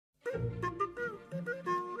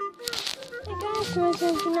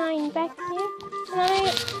Optimus99 back here.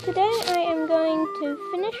 Today I am going to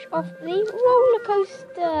finish off the roller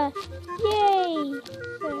coaster. Yay!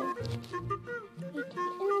 So, need to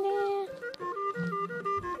get in there.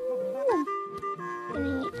 And I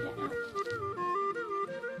need to get out.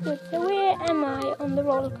 Good, so where am I on the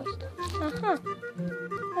roller coaster? Aha!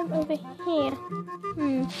 I'm over here.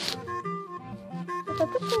 If I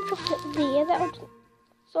put some chocolate there, that would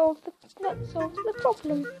solve the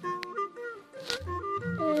problem.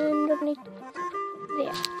 And I need to put some chocolate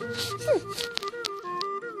there.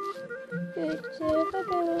 Good, so if I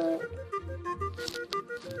go like...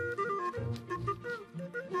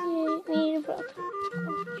 Yeah, need a block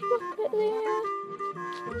of chocolate there.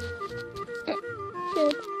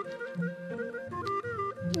 Good.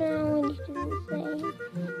 Now we need to do the same.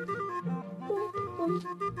 Boom, boom,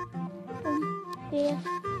 boom, there.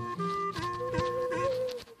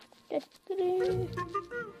 Good.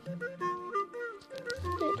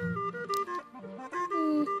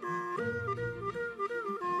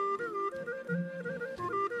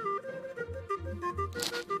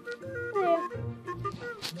 There.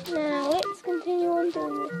 Now let's continue on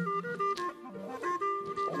doing this.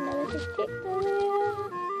 Put another detector there.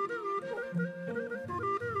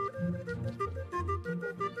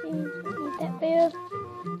 Need that there.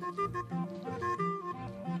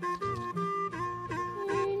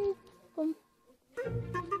 And boom.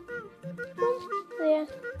 Boom. There.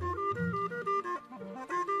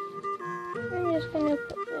 I'm just gonna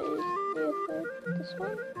put those there for this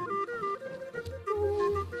one.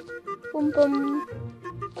 Boom boom.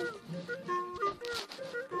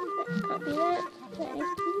 That can't be that. That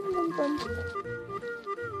needs to be boom boom.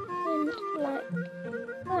 And like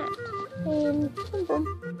that. And boom boom.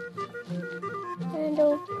 And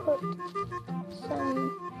I'll put some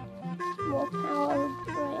more power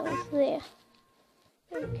rails there.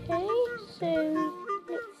 Okay, so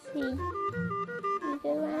let's see. We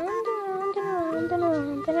go round and around and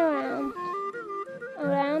around and around.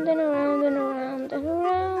 Around and around and around and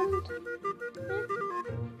around. Yeah.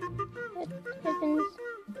 That happens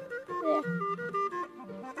there.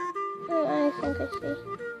 Oh, I think I see.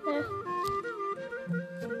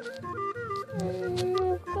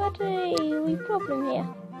 We've got a wee problem here.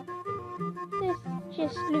 This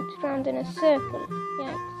just loops around in a circle.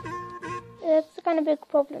 Yikes. That's a kind of big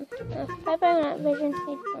problem. If I bring out vision,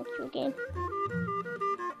 it won't you again.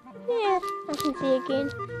 Yeah, I can see again.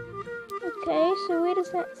 Okay, so where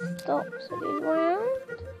does that stop? So it goes round,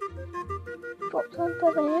 drops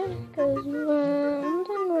onto there, goes round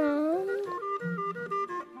and round.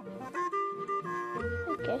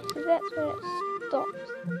 Okay, so that's where it stops.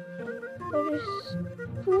 So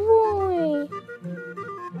destroy.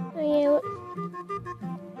 Oh yeah, what's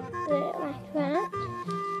there like that?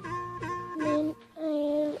 And then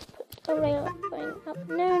I'll put a rail up going up.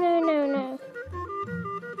 No.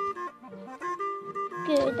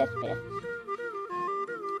 Good, that's better.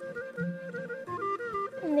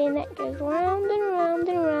 And then that goes round and round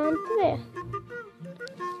and round to there.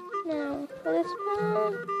 Now, for this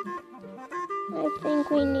part, I think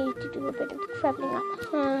we need to do a bit of travelling up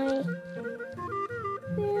high.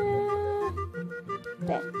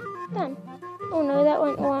 There. Done. Oh no, that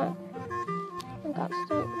won't work. I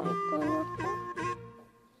don't like going like that.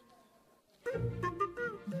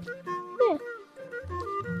 There.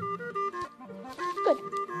 Good.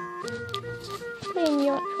 Then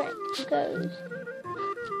your track goes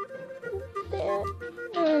there.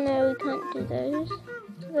 Oh no, we can't do those.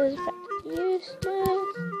 So those are practically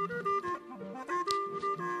useless.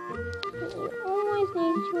 You always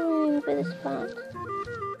need room for this part.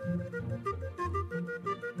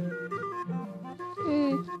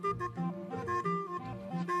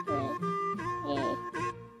 Right. Yay.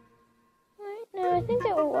 Right, no, I think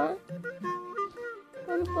that will work.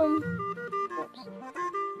 Boom, boom. Oops.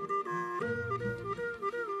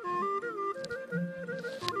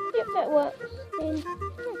 Yep, that works. Then,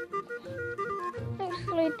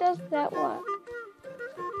 actually, does that work?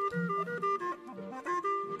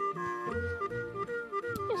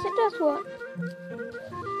 Yes, it does work.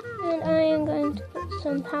 And I am going to put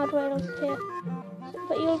some powered rails here.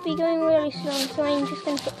 But you'll be going really slow, so I'm just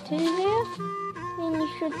going to put 2 there. Then you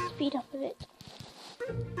should speed up a bit.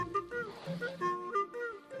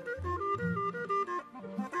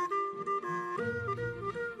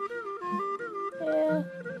 There.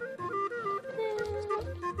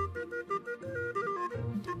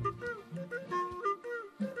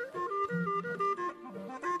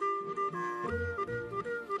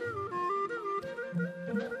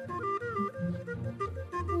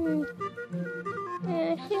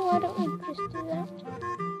 Actually, why don't we just do that?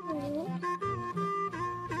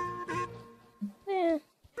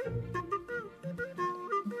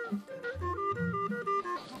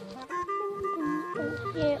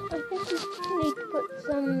 need to put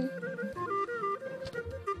some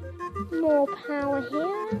more power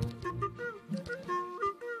here.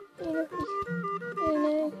 Oh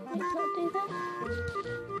no, let's not do that.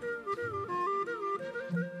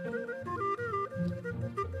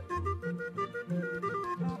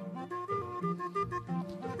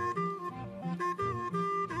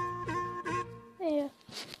 There.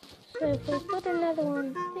 So if we put another one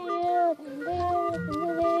there, then there,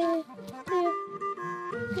 there.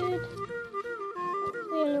 Good.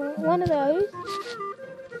 We only want one of those.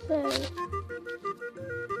 So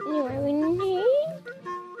anyway, we need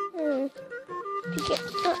to get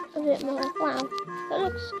up a bit more. Wow, that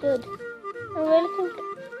looks good. I really think,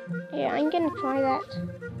 yeah, I'm gonna try that.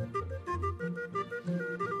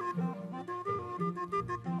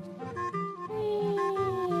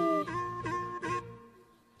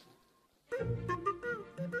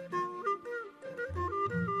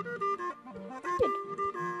 Good.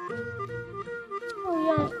 Oh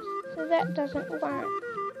yeah, so that doesn't work.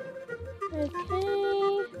 Okay.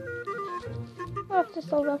 I'll have to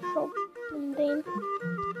solve our problem then.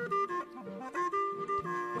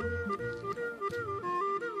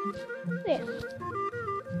 There.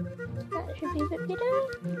 That should be a bit better.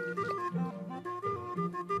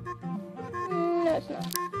 No, it's not.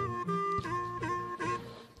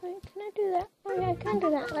 Wait, can I do that? Oh yeah, I can do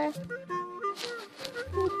that there.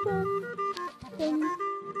 And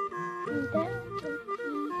that.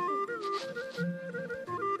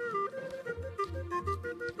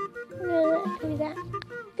 No, let's do that.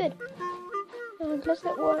 Good. And does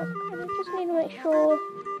that work? I just need to make sure.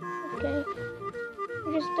 Okay. I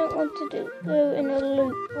just don't want to go in a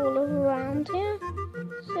loop all around here.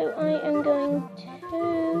 So I am going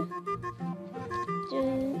to do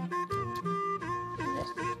this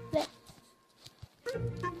there.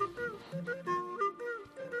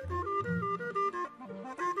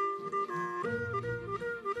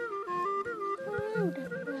 Round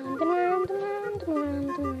and round and round and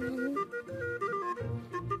round and round.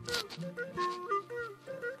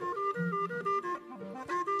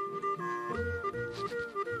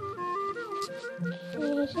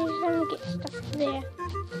 Okay, so I'm going to get stuck there.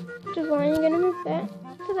 Which is why I'm going to move that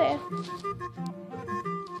to there.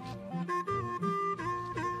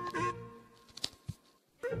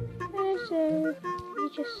 Okay, so we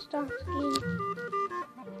just start again.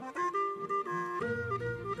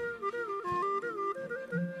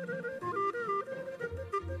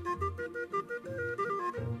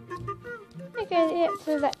 Okay, yeah,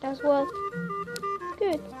 so that does work.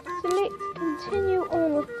 Good. So let's continue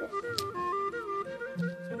on with this.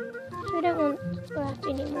 So we don't want that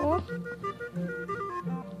anymore.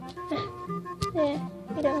 There,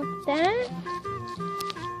 we don't want that.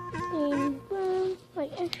 And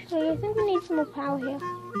wait, actually, I think we need some more power here.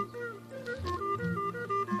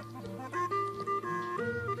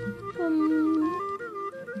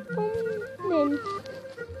 Then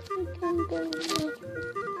we can go there.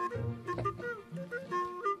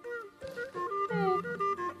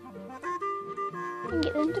 And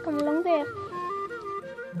get them to come along there.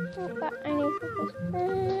 But I need to push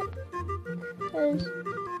that because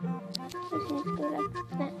this needs to go like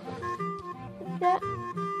that. Like that.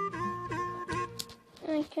 I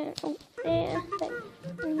can there,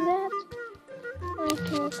 and that. I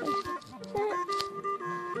can also do that.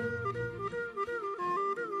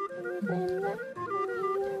 And then that.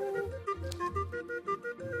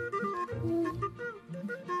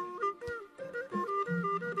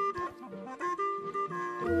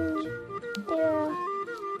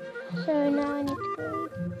 So now I need to go.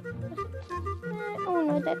 Oh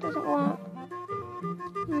no, that doesn't work.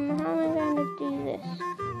 How am I going to do this?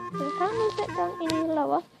 So I can't move that down any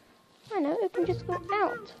lower. I know, it can just go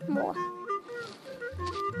out more.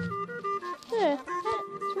 There,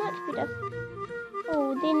 that's much better. Oh,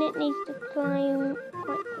 then it needs to climb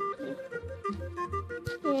quite quickly.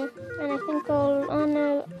 Yeah, and I think oh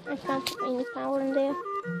no, I can't put any power in there.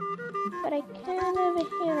 But I can over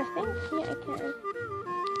here, I think. Yeah, I can.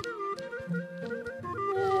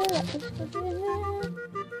 Let me just go in there.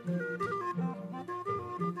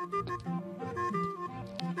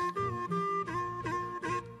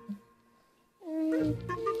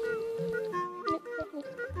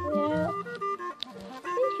 I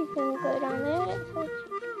think you can go down there. Let's see.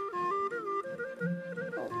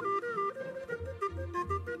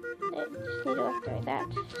 I just need to activate that.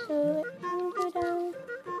 So let me go down.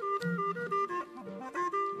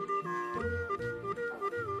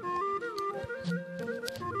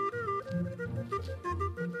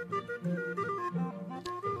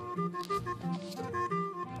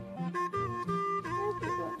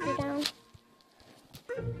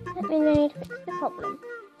 That means I need to fix the problem.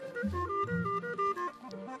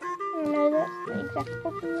 exact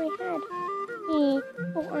problem I had. Oh,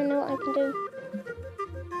 I know what I can do.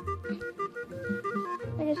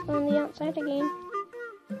 I just go on the outside again.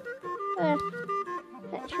 There.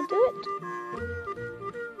 That should do it.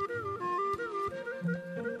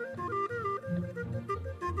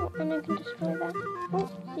 Oh, and I can destroy that. Oh,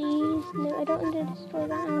 please. No, I don't want to destroy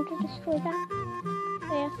that. I want to destroy that.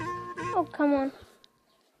 There. Oh, come on.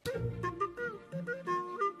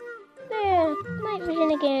 There. Night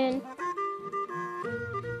vision again.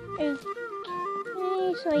 Okay,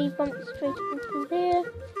 so I bumped straight into there.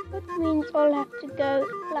 That means I'll have to go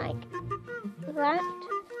like that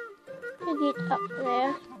to get up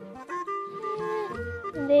there.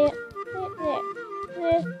 There.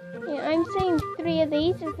 Yeah, I'm saying 3 of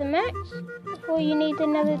these is the max before you need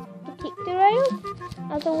another detector rail.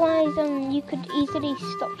 Otherwise, you could easily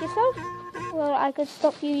stop yourself. Well, I could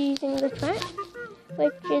stop you using the track,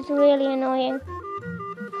 which is really annoying.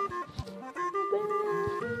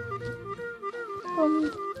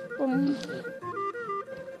 Boom, boom.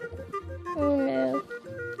 Oh no.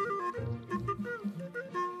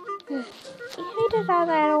 I hate it how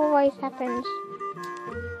that always happens.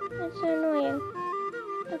 It's so annoying.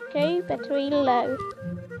 Okay, battery low.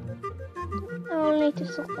 I'll need to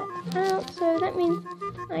sort that out, so that means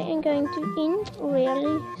I am going to end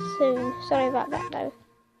really soon. Sorry about that though.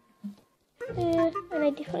 And I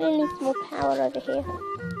definitely need some more power over here,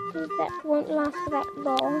 because that won't last for that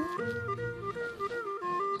long.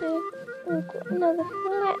 So we've got another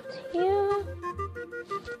flat here.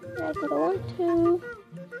 I can go 1, 2.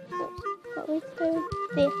 What we do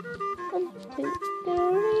there? 1, 2, 3.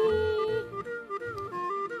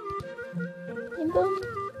 And boom.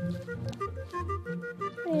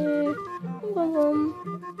 Boom, boom,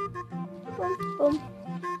 boom, boom,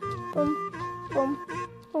 boom, boom,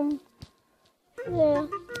 boom. There.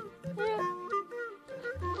 Yeah.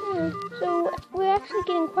 So we're actually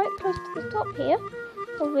getting quite close to the top here.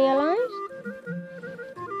 I realised,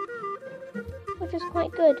 which is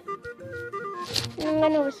quite good. And I'm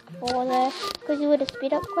going to risk 4 there because you would have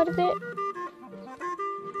speed up quite a bit.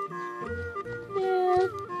 Yeah.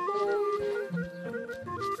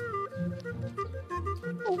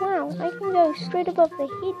 Oh wow, I can go straight above the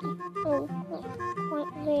head. Oh, not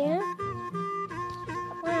quite there.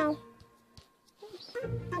 Wow. Oops.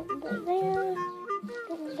 Don't go there.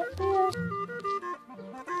 Don't go there.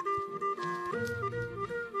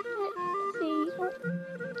 Let's see. Oh.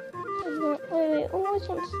 Wait. I always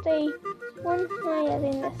want to stay 1 higher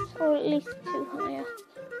than this, or at least 2 higher.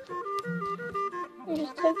 I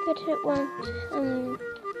just hope that it won't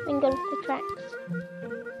mingle with the tracks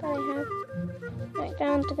that I have. Right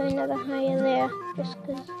down to go another higher there, just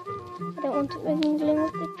because I don't want it mingling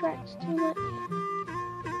with the tracks too much.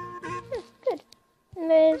 Yeah, good. And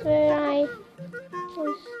there's where I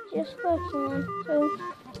was just working on. So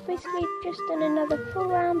basically just done another full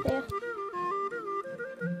round there.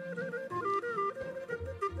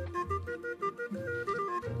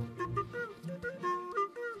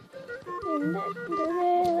 And that can go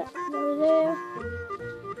there, that can go there.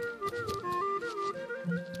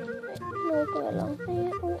 We'll go along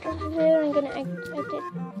there. Oh, over there I'm going to add a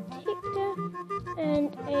detector and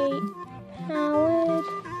a powered,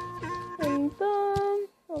 and boom.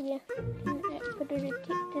 Oh yeah, put a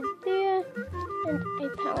detector there and a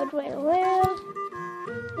powered rail there.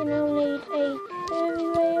 Then I'll need a curvy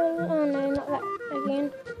rail. Oh no, not that again.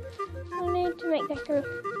 I'll need to make that go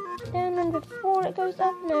down, and before it goes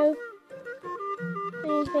up, no. I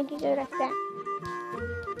need to make it go like that.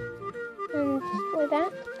 And destroy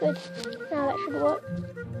that. Good. Now that should work.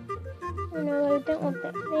 Oh no, I don't want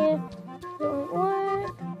that there. That won't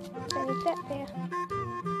work. I need that there.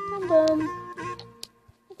 And boom.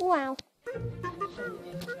 Wow.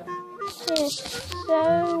 Yeah. So,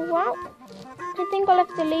 wow. I think I'll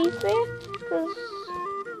have to leave there. Because,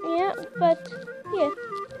 yeah, but, yeah.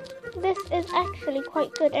 This is actually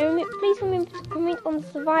quite good. And please remember to comment on the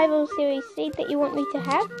Survival Series seed that you want me to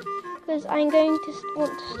have. Because I'm going to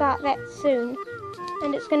want to start that soon,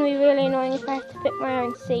 and it's going to be really annoying if I have to pick my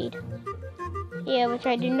own seed. Yeah, which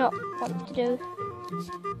I do not want to do,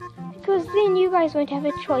 because then you guys won't have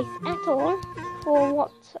a choice at all for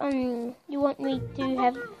what you want me to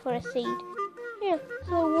have for a seed. Yeah,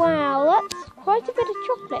 so wow, that's quite a bit of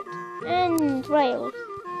chocolate and rails.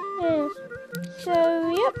 Yeah, so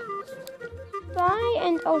yep, bye,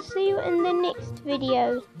 and I'll see you in the next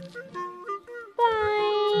video.